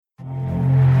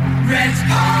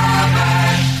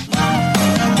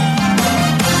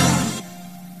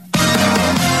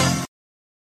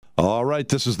All right,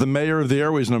 this is the mayor of the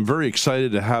airways, and I'm very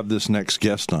excited to have this next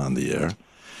guest on the air.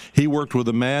 He worked with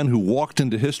a man who walked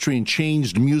into history and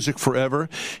changed music forever.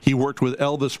 He worked with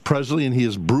Elvis Presley, and he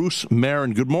is Bruce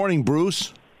Marin. Good morning,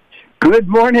 Bruce. Good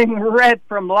morning, Rhett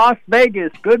from Las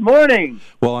Vegas. Good morning.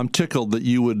 Well, I'm tickled that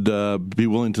you would be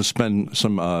willing to spend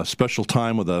some special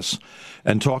time with us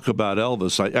and talk about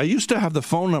Elvis. I used to have the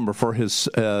phone number for his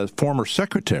former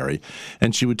secretary,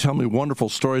 and she would tell me wonderful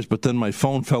stories, but then my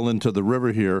phone fell into the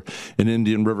river here in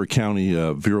Indian River County,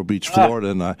 Vero Beach, Florida,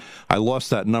 and I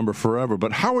lost that number forever.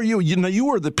 But how are you? You know, you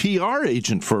were the PR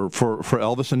agent for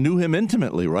Elvis and knew him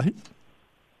intimately, right?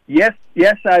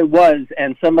 Yes, I was,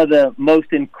 and some of the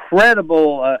most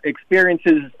incredible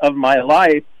experiences of my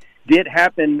life did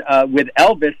happen with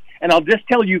Elvis. And I'll just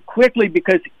tell you quickly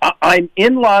because I'm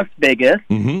in Las Vegas.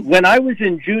 Mm-hmm. When I was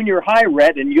in junior high,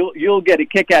 Rhett, and you'll get a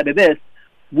kick out of this,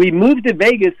 we moved to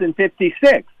Vegas in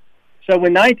 '56. So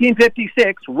in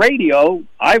 1956, radio,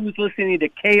 I was listening to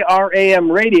KRAM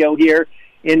radio here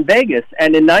in Vegas.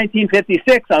 And in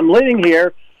 1956, I'm living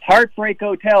here, Heartbreak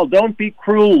Hotel, Don't Be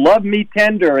Cruel, Love Me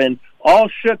Tender, and All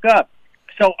Shook Up.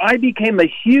 So I became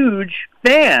a huge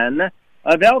fan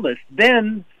of Elvis.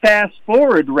 Then, fast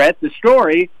forward, Rhett, the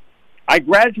story, I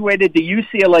graduated to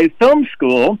UCLA Film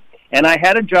School, and I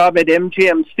had a job at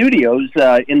MGM Studios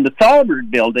in the Thalberg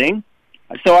building.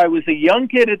 So I was a young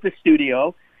kid at the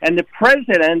studio, and the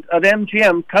president of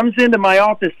MGM comes into my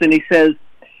office and he says,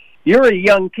 "You're a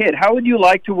young kid. How would you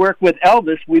like to work with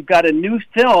Elvis? We've got a new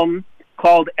film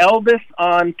called Elvis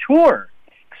on Tour."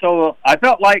 So I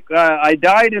felt like I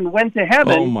died and went to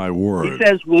heaven. Oh, my word. He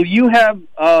says, "Will you have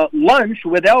lunch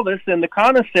with Elvis in the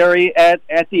commissary at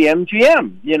the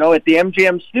MGM, at the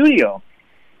MGM studio?"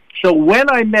 So when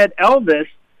I met Elvis,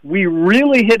 we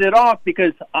really hit it off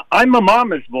because I'm a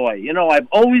mama's boy. I've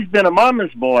always been a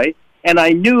mama's boy, and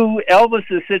I knew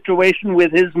Elvis's situation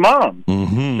with his mom.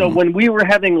 Mm-hmm. So when we were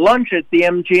having lunch at the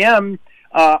MGM,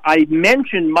 I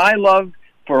mentioned my love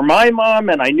for my mom,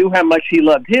 and I knew how much he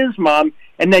loved his mom.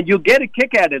 And then you'll get a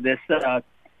kick out of this.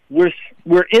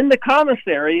 We're in the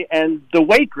commissary, and the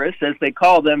waitress, as they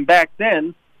called them back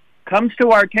then, comes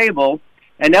to our table,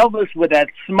 and Elvis, with that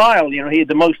smile, he had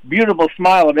the most beautiful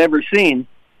smile I've ever seen.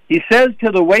 He says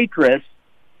to the waitress,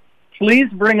 "Please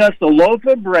bring us a loaf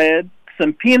of bread,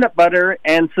 some peanut butter,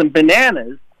 and some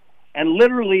bananas." And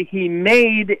literally, he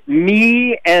made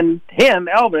me and him,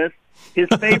 Elvis, his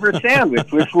favorite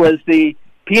sandwich, which was the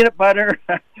peanut butter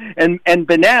and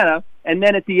banana. And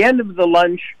then at the end of the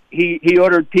lunch, he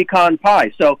ordered pecan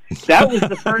pie. So that was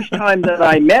the first time that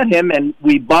I met him, and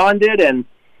we bonded, and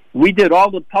we did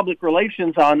all the public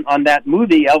relations on that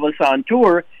movie, Elvis on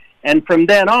Tour. And from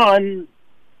then on,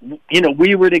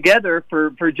 we were together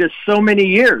for just so many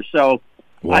years. So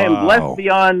wow. I am blessed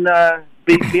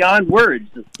beyond words,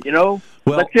 Well,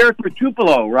 let's hear it for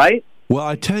Tupelo, right? Well,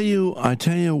 I tell you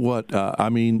what.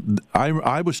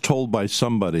 I was told by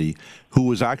somebody who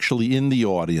was actually in the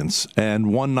audience,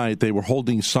 and one night they were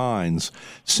holding signs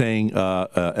saying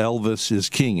 "Elvis is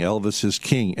King, Elvis is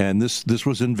King," and this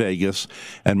was in Vegas.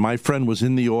 And my friend was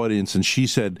in the audience, and he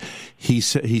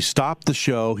stopped the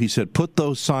show. He said, "Put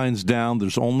those signs down.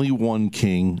 There's only one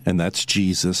king, and that's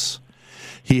Jesus."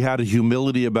 He had a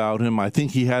humility about him. I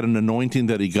think he had an anointing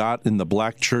that he got in the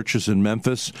black churches in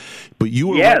Memphis. But you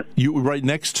were right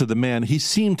next to the man. He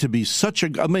seemed to be such a...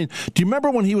 do you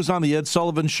remember when he was on the Ed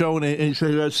Sullivan Show and he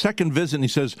said, a second visit, and he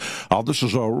says, "Oh, this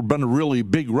has been a really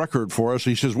big record for us."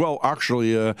 He says, "Well,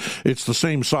 actually, it's the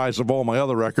same size of all my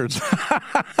other records."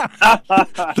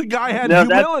 The guy had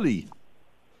humility.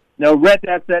 No, Rhett,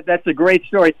 that's a great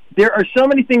story. There are so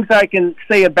many things I can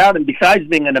say about him besides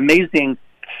being an amazing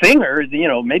singer,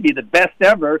 maybe the best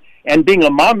ever, and being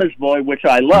a mama's boy, which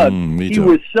I love. He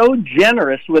was so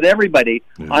generous with everybody.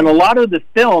 Yeah. On a lot of the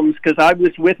films, because I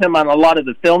was with him on a lot of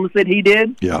the films that he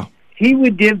did, he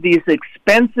would give these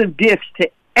expensive gifts to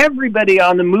everybody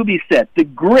on the movie set, the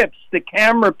grips, the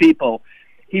camera people.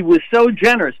 He was so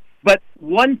generous. But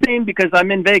one thing, because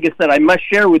I'm in Vegas, that I must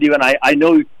share with you, and I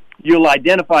know you'll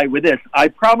identify with this, I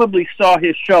probably saw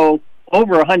his show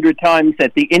over 100 times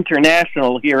at the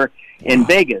International here in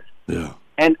Vegas. Yeah.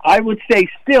 And I would say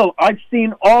still, I've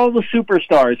seen all the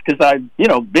superstars because I've,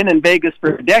 been in Vegas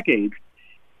for decades.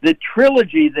 The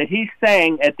trilogy that he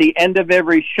sang at the end of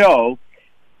every show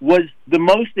was the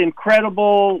most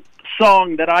incredible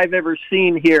song that I've ever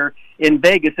seen here in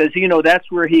Vegas. As you know, that's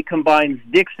where he combines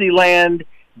Dixieland,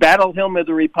 Battle Hymn of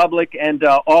the Republic, and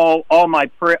all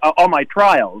my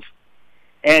trials.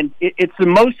 And it's the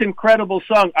most incredible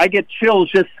song. I get chills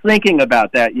just thinking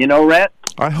about that, Rhett?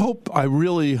 I hope, I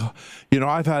really,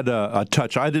 I've had a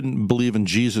touch. I didn't believe in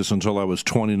Jesus until I was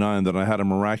 29, that I had a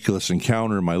miraculous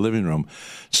encounter in my living room.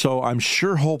 So I'm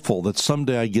sure hopeful that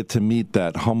someday I get to meet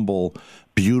that humble,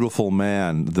 beautiful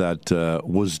man that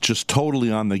was just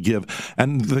totally on the give.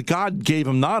 And the God gave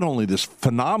him not only this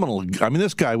phenomenal,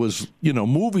 this guy was,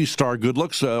 movie star good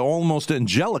looks, almost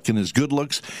angelic in his good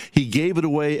looks. He gave it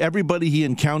away. Everybody he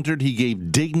encountered, he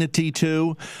gave dignity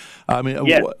to.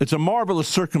 Yes. It's a marvelous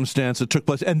circumstance that took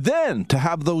place. And then to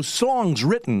have those songs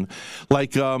written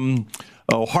like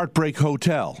Heartbreak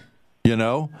Hotel,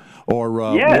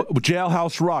 or yes.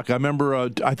 Jailhouse Rock. I remember,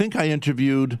 I think I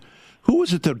interviewed, who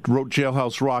was it that wrote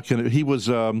Jailhouse Rock? And he was,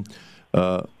 I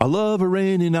Love a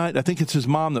Rainy Night. I think it's his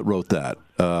mom that wrote that.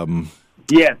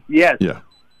 Yes. Yeah.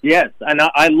 Yes, and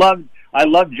I love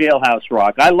Jailhouse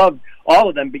Rock. I love all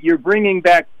of them, but you're bringing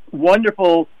back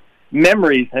wonderful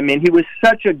memories. He was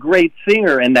such a great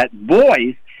singer, and that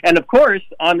voice. And, of course,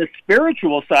 on the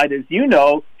spiritual side, as you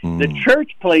know, the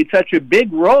church played such a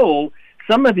big role.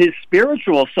 Some of his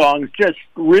spiritual songs just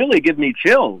really give me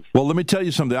chills. Well, let me tell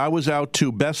you something. I was out to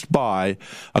Best Buy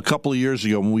a couple of years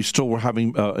ago when we still were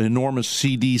having enormous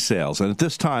CD sales. And at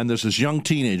this time, there's this young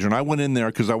teenager, and I went in there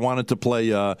because I wanted to play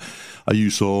You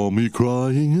Saw Me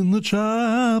Crying in the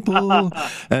Chapel.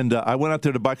 And I went out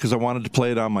there to buy because I wanted to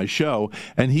play it on my show.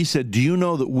 And he said, do you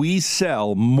know that we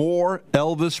sell more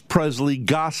Elvis Presley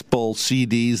gospel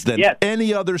CDs than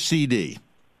any other CD?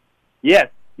 Yes.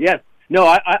 No,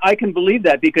 I can believe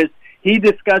that because he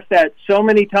discussed that so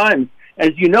many times.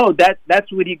 As you know,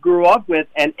 that's what he grew up with,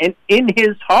 and in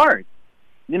his heart,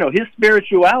 his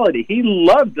spirituality, he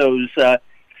loved those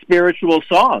spiritual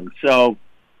songs. So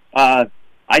I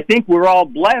think we're all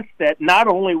blessed that not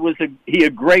only was he a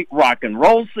great rock and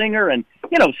roll singer, and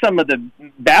some of the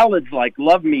ballads like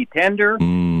Love Me Tender,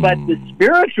 but the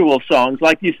spiritual songs,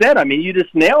 like you said, you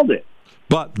just nailed it.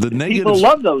 But the negative, people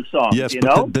love those songs. Yes,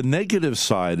 but the negative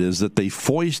side is that they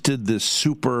foisted this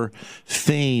super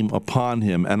fame upon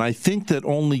him, and I think that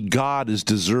only God is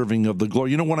deserving of the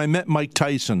glory. When I met Mike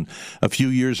Tyson a few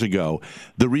years ago,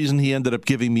 the reason he ended up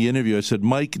giving me an interview, I said,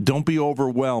 Mike, don't be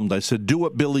overwhelmed. I said, do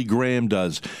what Billy Graham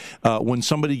does. When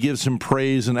somebody gives him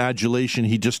praise and adulation,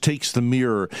 he just takes the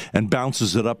mirror and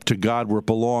bounces it up to God where it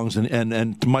belongs.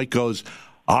 And Mike goes,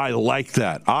 I like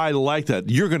that.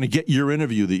 You're going to get your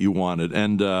interview that you wanted.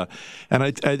 And I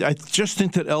just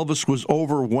think that Elvis was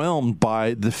overwhelmed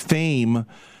by the fame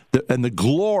and the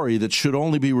glory that should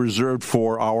only be reserved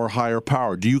for our higher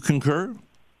power. Do you concur?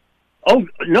 Oh,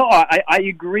 no, I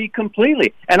agree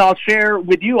completely. And I'll share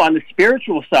with you on the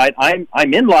spiritual side,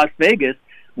 I'm in Las Vegas.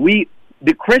 The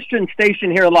Christian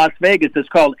station here in Las Vegas is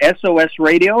called SOS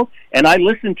Radio, and I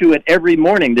listen to it every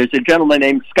morning. There's a gentleman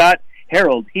named Scott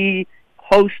Harold. He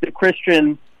host a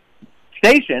Christian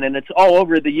station, and it's all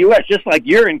over the U.S., just like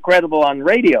you're incredible on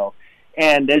radio.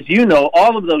 And as you know,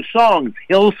 all of those songs,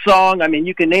 Hillsong,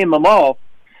 you can name them all.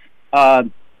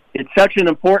 It's such an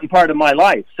important part of my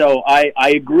life. So I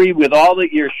agree with all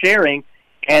that you're sharing.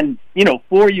 And,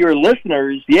 for your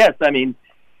listeners, yes, Elvis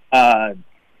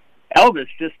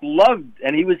just loved,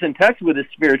 and he was in touch with his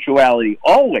spirituality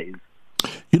always.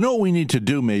 You know what we need to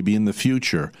do maybe in the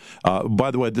future?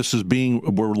 By the way,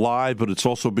 we're live, but it's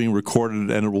also being recorded,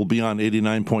 and it will be on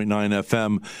 89.9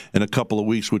 FM in a couple of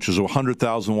weeks, which is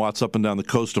 100,000 watts up and down the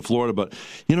coast of Florida. But,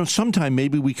 sometime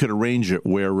maybe we could arrange it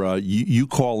where you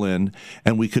call in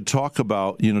and we could talk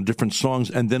about, different songs,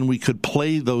 and then we could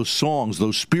play those songs,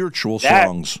 those spiritual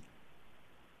songs.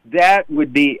 That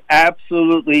would be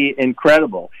absolutely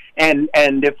incredible. And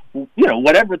if,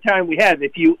 whatever time we have,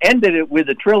 if you ended it with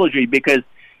a trilogy, because,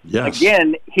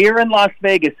 again, here in Las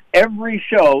Vegas, every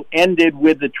show ended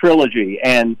with a trilogy.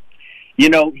 And,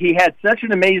 he had such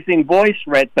an amazing voice,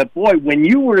 Rhett, but, boy, when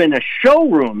you were in a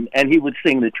showroom and he would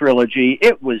sing the trilogy,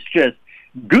 it was just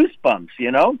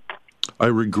goosebumps, I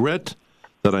regret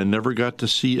that I never got to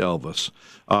see Elvis.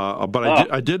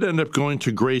 But I did end up going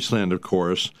to Graceland, of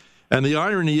course. And the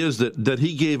irony is that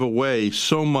he gave away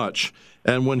so much.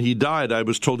 And when he died, I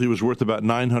was told he was worth about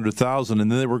 $900,000,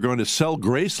 and then they were going to sell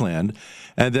Graceland.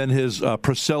 And then his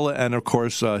Priscilla and, of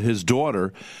course, his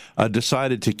daughter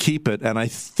decided to keep it. And I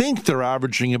think they're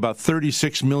averaging about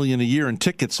 $36 million a year in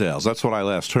ticket sales. That's what I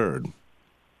last heard.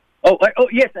 Oh,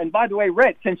 yes. And by the way,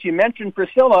 Rhett, since you mentioned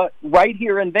Priscilla, right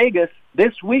here in Vegas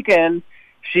this weekend,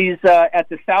 she's at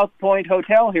the South Point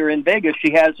Hotel here in Vegas.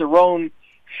 She has her own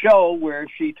show where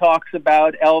she talks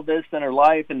about Elvis and her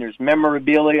life, and there's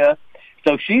memorabilia.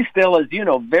 So she's still, as you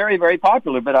know, very, very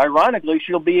popular. But ironically,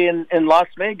 she'll be in Las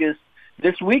Vegas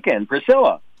this weekend.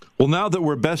 Priscilla. Well, now that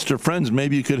we're best of friends,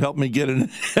 maybe you could help me get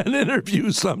an interview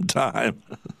sometime.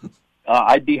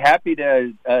 I'd be happy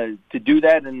to do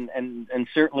that and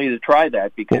certainly to try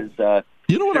that because.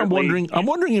 You know what I'm wondering? I'm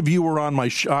wondering if you were on my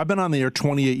show. I've been on the air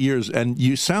 28 years, and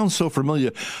you sound so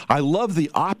familiar. I love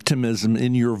the optimism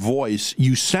in your voice.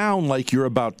 You sound like you're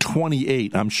about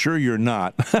 28. I'm sure you're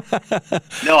not.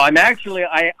 No, I'm actually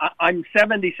I'm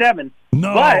 77.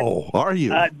 No, are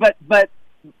you? But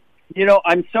you know,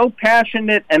 I'm so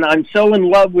passionate and I'm so in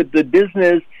love with the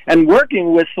business and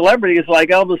working with celebrities like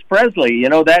Elvis Presley. You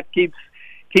know, that keeps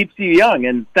you young.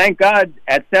 And thank God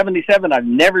at 77, I've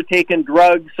never taken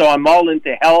drugs, so I'm all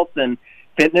into health and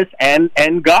fitness and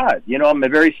God. You know, I'm a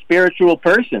very spiritual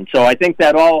person, so I think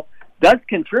that all does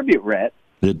contribute, Rhett.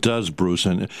 It does, Bruce.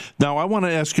 And now I want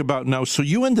to ask you about so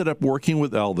you ended up working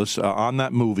with Elvis on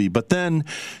that movie, but then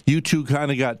you two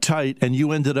kind of got tight and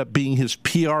you ended up being his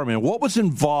PR man. What was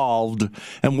involved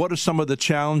and what are some of the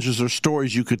challenges or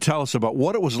stories you could tell us about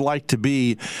what it was like to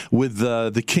be with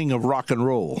the king of rock and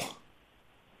roll?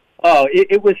 Oh,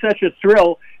 it was such a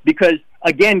thrill because,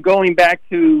 again, going back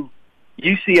to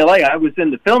UCLA, I was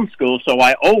in the film school, so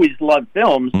I always loved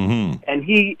films, and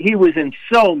he was in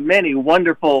so many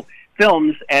wonderful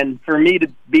films, and for me to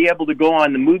be able to go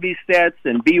on the movie sets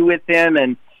and be with him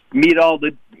and meet all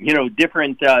the, you know,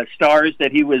 different stars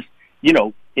that he was, you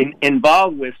know,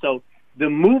 involved with. So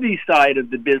the movie side of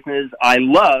the business I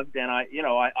loved, and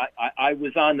I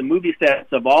was on the movie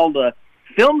sets of all the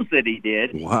films that he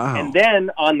did. Wow. And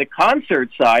then on the concert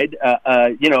side,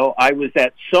 you know, I was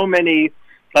at so many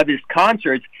of his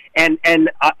concerts, and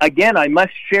again, I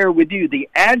must share with you the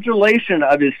adulation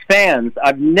of his fans.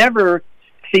 I've never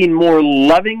seen more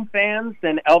loving fans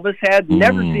than Elvis had.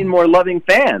 Never seen more loving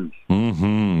fans.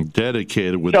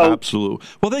 Dedicated with absolute.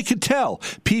 Well, they could tell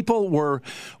people were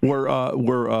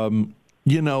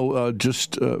you know,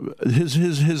 just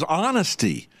his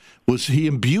honesty. He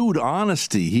imbued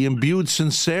honesty. He imbued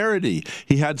sincerity.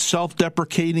 He had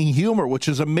self-deprecating humor, which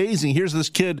is amazing. Here's this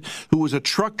kid who was a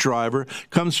truck driver,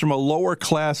 comes from a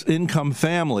lower-class income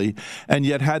family, and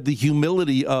yet had the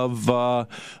humility of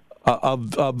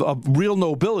real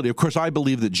nobility. Of course, I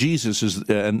believe that Jesus is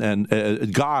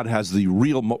and God has the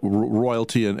real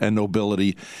royalty and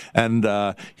nobility. And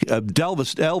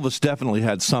Elvis definitely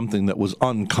had something that was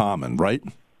uncommon, right?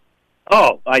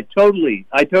 Oh, I totally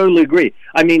agree.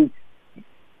 I mean,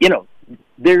 you know,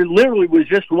 there literally was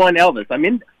just one Elvis. I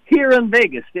mean, here in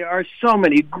Vegas, there are so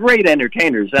many great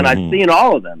entertainers, and I've seen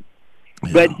all of them. Yeah.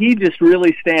 But he just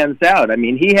really stands out. I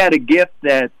mean, he had a gift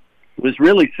that was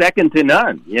really second to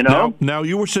none, you know? Now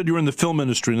you said you were in the film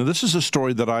industry. Now, this is a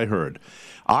story that I heard.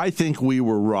 I think we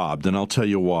were robbed, and I'll tell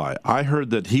you why. I heard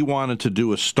that he wanted to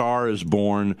do A Star is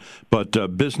Born, but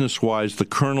business-wise, the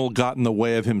Colonel got in the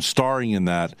way of him starring in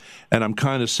that, and I'm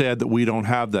kind of sad that we don't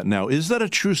have that now. Is that a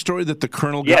true story that the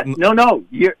Colonel got in... No.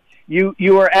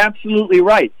 You are absolutely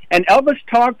right. And Elvis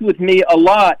talked with me a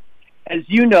lot. As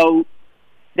you know,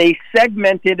 they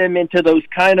segmented him into those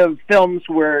kind of films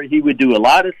where he would do a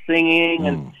lot of singing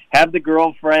and have the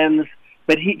girlfriends.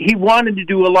 But he wanted to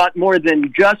do a lot more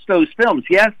than just those films.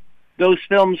 Yes, those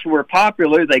films were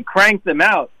popular. They cranked them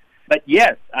out. But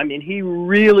yes, I mean, he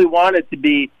really wanted to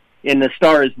be in The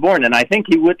Star is Born, and I think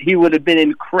he would have been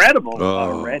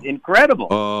incredible, Red. Incredible.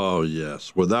 Oh,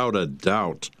 yes, without a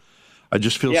doubt. I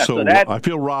just feel I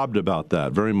feel robbed about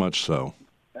that, very much so.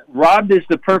 Robbed is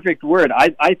the perfect word.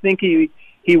 I think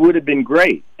he would have been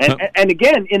great. And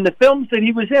again, in the films that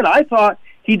he was in, I thought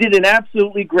he did an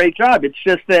absolutely great job. It's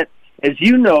just that, as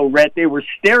you know, Rhett, they were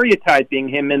stereotyping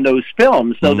him in those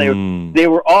films, so they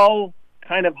were all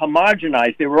kind of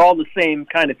homogenized. They were all the same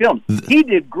kind of films. He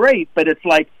did great, but it's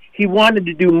like he wanted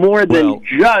to do more than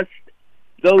just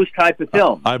those type of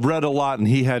films. I've read a lot, and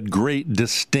he had great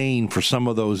disdain for some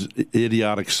of those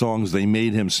idiotic songs they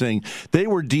made him sing. They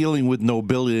were dealing with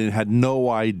nobility and had no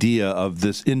idea of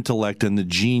this intellect and the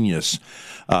genius.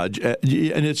 And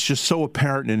it's just so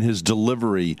apparent in his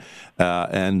delivery,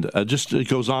 and just it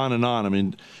goes on and on. I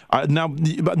mean, now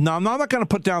I'm not going to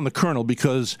put down the Colonel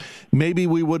because maybe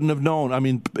we wouldn't have known. I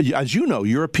mean, as you know,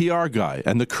 you're a PR guy,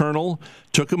 and the Colonel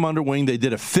took him under wing. They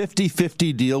did a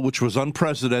 50-50 deal, which was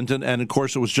unprecedented, and of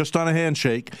course it was just on a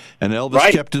handshake, and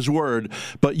Elvis kept his word.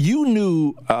 But you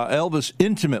knew Elvis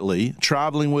intimately,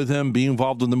 traveling with him, being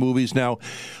involved in the movies. Now,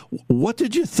 what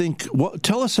did you think?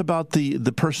 Tell us about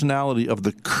the personality of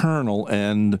the Colonel,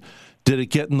 and did it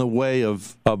get in the way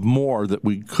of more that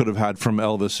we could have had from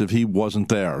Elvis if he wasn't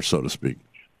there, so to speak?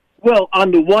 Well,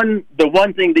 on the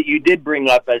one thing that you did bring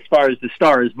up as far as The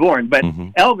Star is Born, but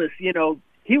Elvis, you know,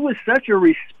 he was such a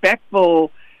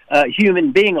respectful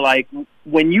human being. Like,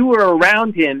 when you were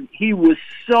around him, he was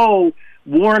so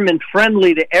warm and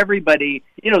friendly to everybody,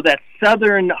 you know, that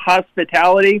Southern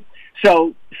hospitality.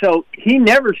 So he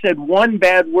never said one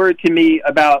bad word to me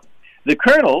about the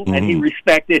Colonel, and he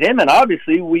respected him. And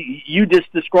obviously, you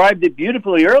just described it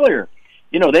beautifully earlier.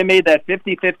 You know, they made that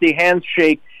 50-50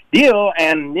 handshake deal,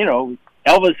 and, you know,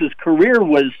 Elvis's career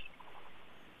was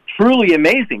truly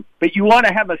amazing. But you want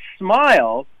to have a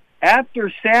smile.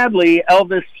 After, sadly,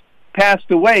 Elvis passed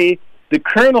away, the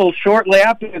Colonel, shortly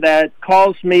after that,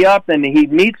 calls me up, and he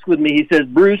meets with me. He says,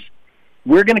 Bruce,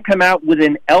 we're going to come out with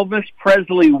an Elvis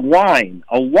Presley wine.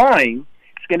 A wine.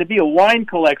 It's going to be a wine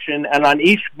collection, and on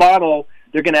each bottle,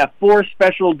 they're going to have 4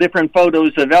 special different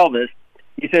photos of Elvis.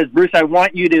 He says, Bruce, I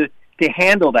want you to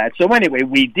handle that. So anyway,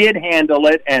 we did handle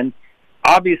it, and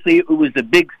obviously it was a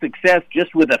big success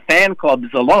just with the fan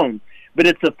clubs alone. But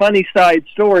it's a funny side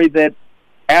story that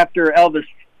after Elvis,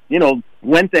 you know,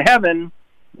 went to heaven,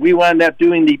 we wound up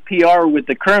doing the PR with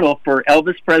the Colonel for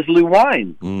Elvis Presley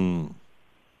wine.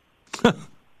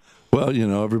 Well, you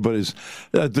know, everybody's...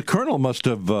 the Colonel must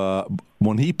have,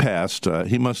 when he passed,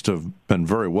 he must have been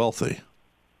very wealthy.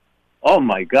 Oh,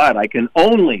 my God. I can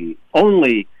only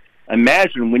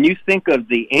imagine when you think of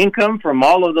the income from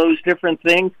all of those different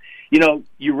things. You know,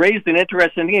 you raised an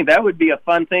interesting thing. That would be a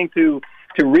fun thing to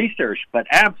research, but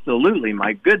absolutely,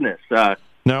 my goodness.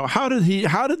 Now, how did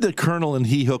the Colonel and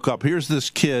he hook up? Here's this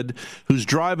kid who's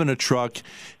driving a truck.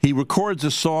 He records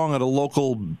a song at a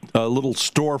local little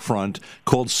storefront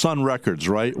called Sun Records,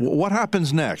 right? What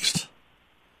happens next?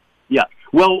 Yeah.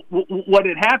 Well, what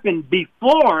had happened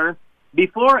before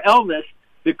Elvis,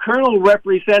 the Colonel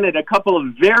represented a couple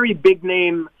of very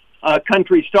big-name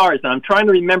country stars. And I'm trying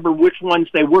to remember which ones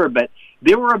they were, but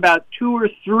there were about 2 or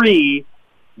 3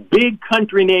 big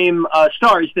country name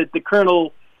stars that the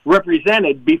Colonel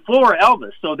represented before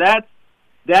Elvis. So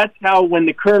that's how when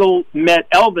the Colonel met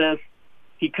Elvis,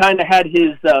 he kind of had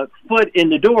his foot in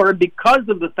the door because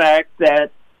of the fact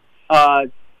that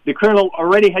the Colonel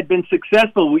already had been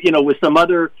successful, you know, with some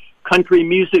other country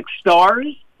music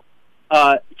stars.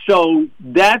 So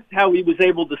that's how he was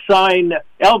able to sign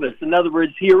Elvis. In other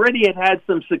words, he already had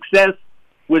some success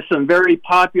with some very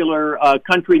popular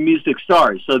country music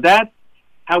stars. So that's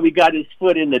how he got his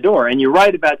foot in the door. And you're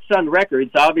right about Sun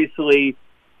Records. Obviously,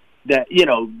 that, you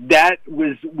know, that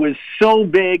was so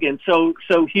big and so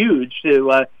huge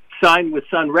to sign with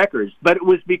Sun Records. But it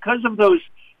was because of those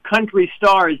country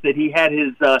stars that he had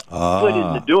his foot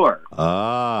in the door.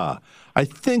 I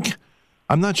think...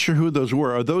 I'm not sure who those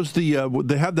were. Are those they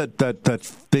have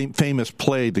that famous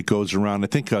play that goes around? I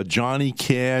think Johnny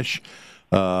Cash.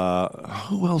 Who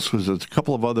else was it? A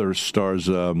couple of other stars.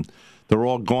 They're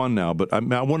all gone now. But I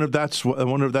wonder if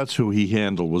that's who he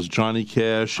handled, was Johnny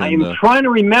Cash. And, I'm trying to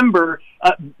remember.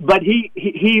 But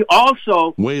he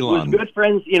also was good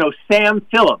friends. You know, Sam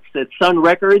Phillips at Sun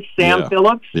Records. Sam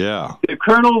Phillips. Yeah. The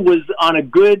Colonel was on a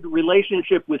good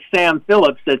relationship with Sam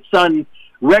Phillips at Sun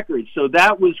Records, so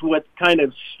that was what kind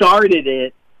of started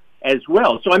it as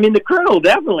well. So I mean, the Colonel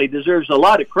definitely deserves a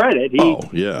lot of credit.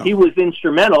 He was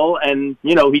instrumental, and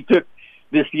you know, he took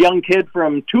this young kid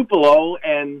from Tupelo,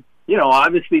 and you know,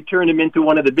 obviously turned him into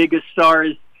one of the biggest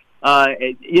stars,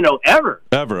 you know, ever.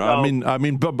 So, I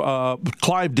mean,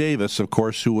 Clive Davis, of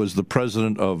course, who was the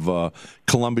president of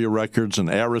Columbia Records and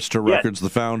Arista Records, the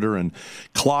founder, and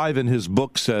Clive in his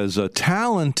book says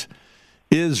talent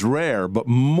is rare, but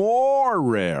more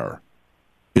rare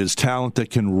is talent that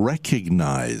can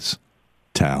recognize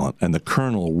talent, and the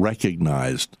Colonel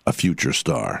recognized a future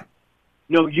star.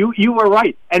 No, you were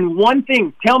right. And one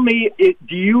thing, tell me,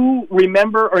 do you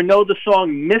remember or know the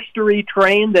song Mystery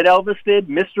Train that Elvis did,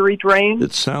 Mystery Train?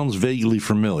 It sounds vaguely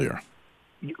familiar.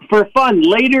 For fun,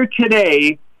 later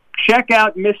today, check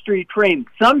out Mystery Train.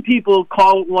 Some people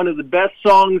call it one of the best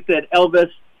songs that Elvis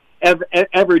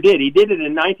ever did. He did it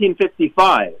in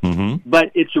 1955.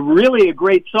 But it's really a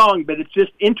great song, but it's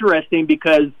just interesting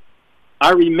because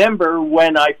I remember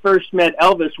when I first met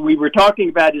Elvis, we were talking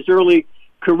about his early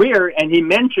career, and he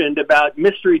mentioned about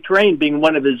Mystery Train being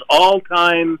one of his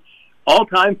all-time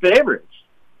favorites.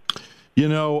 You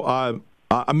know,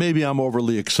 maybe I'm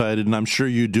overly excited, and I'm sure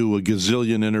you do a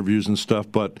gazillion interviews and stuff,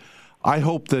 but I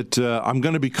hope that I'm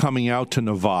going to be coming out to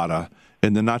Nevada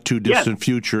in the not-too-distant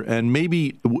future, and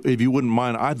maybe, if you wouldn't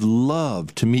mind, I'd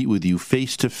love to meet with you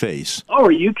face-to-face. Oh,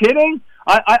 are you kidding?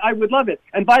 I would love it.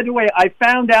 And by the way, I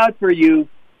found out for you,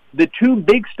 the 2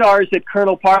 big stars that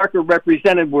Colonel Parker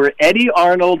represented were Eddie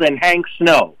Arnold and Hank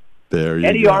Snow. There you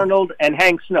Eddie go. Arnold and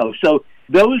Hank Snow. So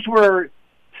those were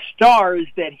stars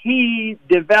that he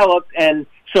developed, and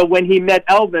so when he met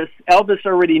Elvis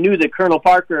already knew that Colonel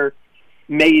Parker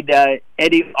made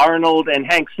Eddie Arnold and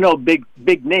Hank Snow big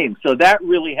names. So that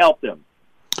really helped him.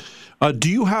 Do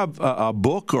you have a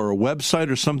book or a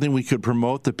website or something we could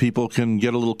promote that people can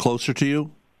get a little closer to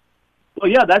you? Well,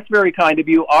 yeah, that's very kind of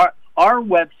you. Our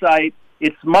website,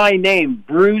 it's my name,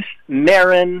 Bruce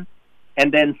Marin,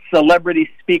 and then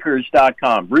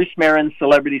CelebritySpeakers.com. Bruce Marin,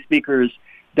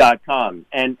 CelebritySpeakers.com.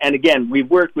 And again, we've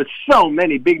worked with so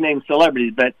many big-name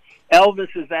celebrities, but Elvis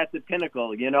is at the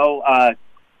pinnacle.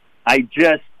 I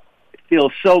just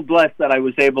feel so blessed that I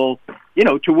was able,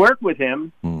 to work with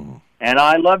him, and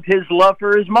I loved his love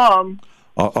for his mom.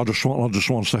 I just want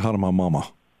to say hi to my mama.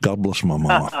 God bless my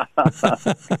mama.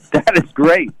 That is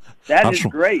great. That is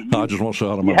great. I just want to say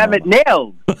hi to my mama. You have it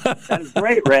nailed. That is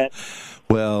great, Rhett.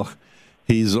 Well,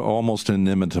 he's almost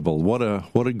inimitable. What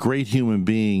a great human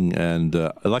being, and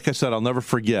like I said, I'll never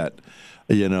forget.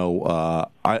 I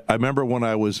remember when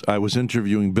I was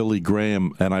interviewing Billy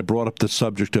Graham, and I brought up the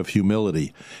subject of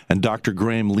humility, and Dr.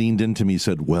 Graham leaned into me and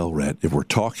said, "Well, Rhett, if we're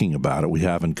talking about it, we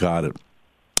haven't got it."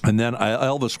 And then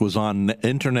Elvis was on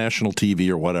international TV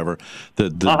or whatever.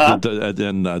 I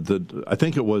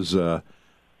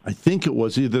think it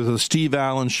was either the Steve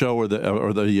Allen show or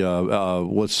the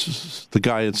what's the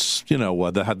guy? It's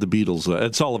that had the Beatles,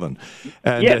 Ed Sullivan,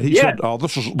 and he said, "Oh,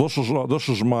 this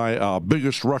is my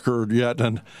biggest record yet."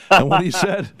 And when he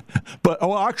said, "But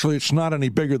actually, it's not any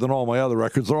bigger than all my other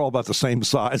records. They're all about the same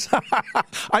size."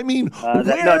 I mean,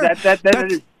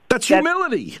 that's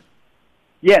humility.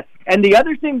 Yes, and the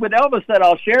other thing with Elvis that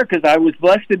I'll share, because I was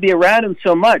blessed to be around him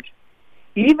so much,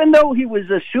 even though he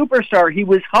was a superstar, he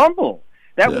was humble.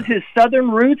 That was his Southern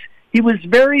roots. He was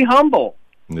very humble.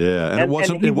 Yeah, and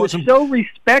he was so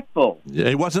respectful. Yeah,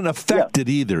 it wasn't affected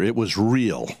either. It was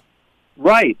real.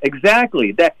 Right,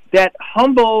 exactly. That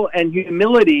humble and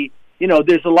humility.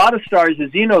 There's a lot of stars,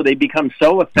 as you know, they become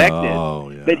so affected.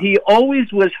 Oh, yeah. But he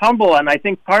always was humble, and I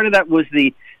think part of that was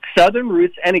the Southern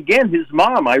roots, and again, his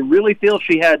mom. I really feel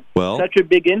she had such a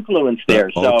big influence there.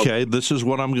 Okay, this is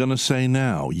what I'm going to say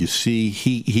now. You see,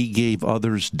 he gave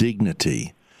others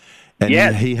dignity,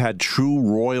 and he had true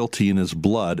royalty in his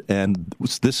blood, and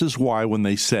this is why when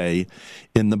they say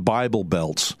in the Bible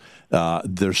Belts,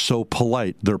 they're so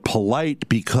polite. They're polite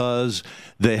because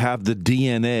they have the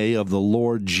DNA of the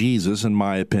Lord Jesus, in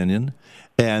my opinion,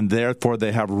 and therefore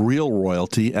they have real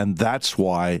royalty, and that's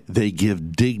why they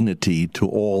give dignity to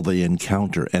all they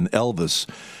encounter. And Elvis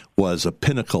was a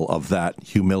pinnacle of that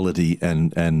humility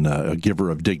and a giver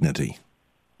of dignity.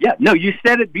 Yeah, no, you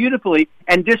said it beautifully.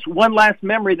 And just one last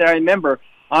memory that I remember,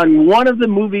 on one of the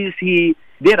movies he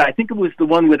did, I think it was the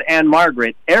one with Anne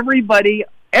Margaret, everybody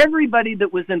that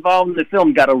was involved in the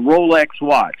film got a Rolex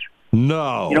watch.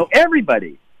 No.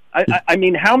 Everybody. I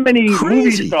mean, how many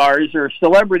movie stars or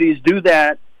celebrities do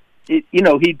that? He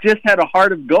just had a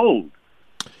heart of gold.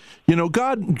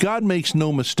 God makes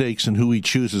no mistakes in who he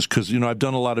chooses, because, I've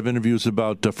done a lot of interviews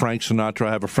about Frank Sinatra.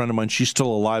 I have a friend of mine, she's still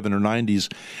alive in her 90s,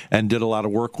 and did a lot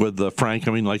of work with Frank.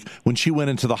 I mean, like, when she went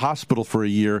into the hospital for a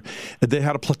year, they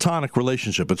had a platonic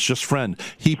relationship. It's just friend.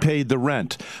 He paid the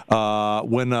rent.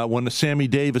 When Sammy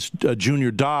Davis Jr.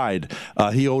 died,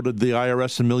 he owed the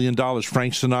IRS $1 million.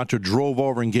 Frank Sinatra drove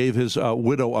over and gave his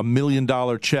widow $1 million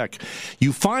check.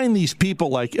 You find these people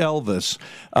like Elvis,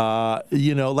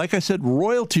 like I said,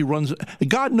 royalty runs.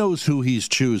 God knows who he's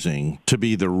choosing to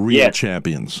be the real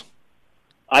champions.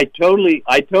 I totally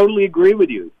agree with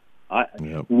you.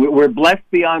 We're blessed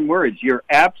beyond words. You're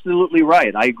absolutely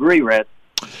right. I agree, Rhett.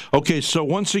 Okay, so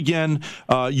once again,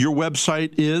 your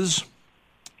website is?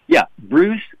 Yeah,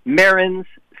 Bruce Marin's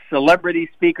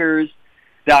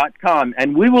CelebritySpeakers.com,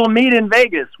 and we will meet in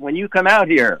Vegas when you come out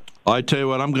here. I tell you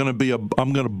what, I'm going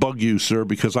to bug you, sir,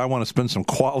 because I want to spend some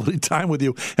quality time with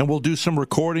you, and we'll do some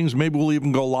recordings. Maybe we'll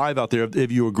even go live out there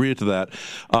if you agree to that.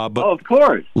 But of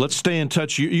course. Let's stay in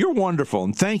touch. You're wonderful,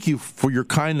 and thank you for your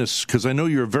kindness, because I know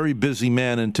you're a very busy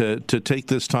man, and to take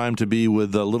this time to be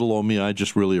with little old me, I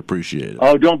just really appreciate it.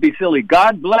 Oh, don't be silly.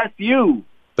 God bless you.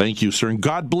 Thank you, sir, and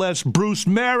God bless Bruce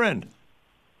Marin.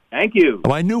 Thank you.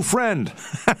 My new friend.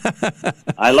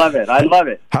 I love it.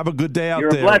 Have a good day out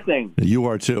there. You're a blessing. You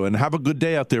are too. And have a good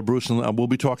day out there, Bruce. And we'll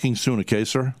be talking soon, okay,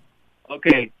 sir?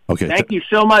 Okay. Thank you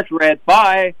so much, Red.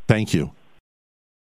 Bye. Thank you.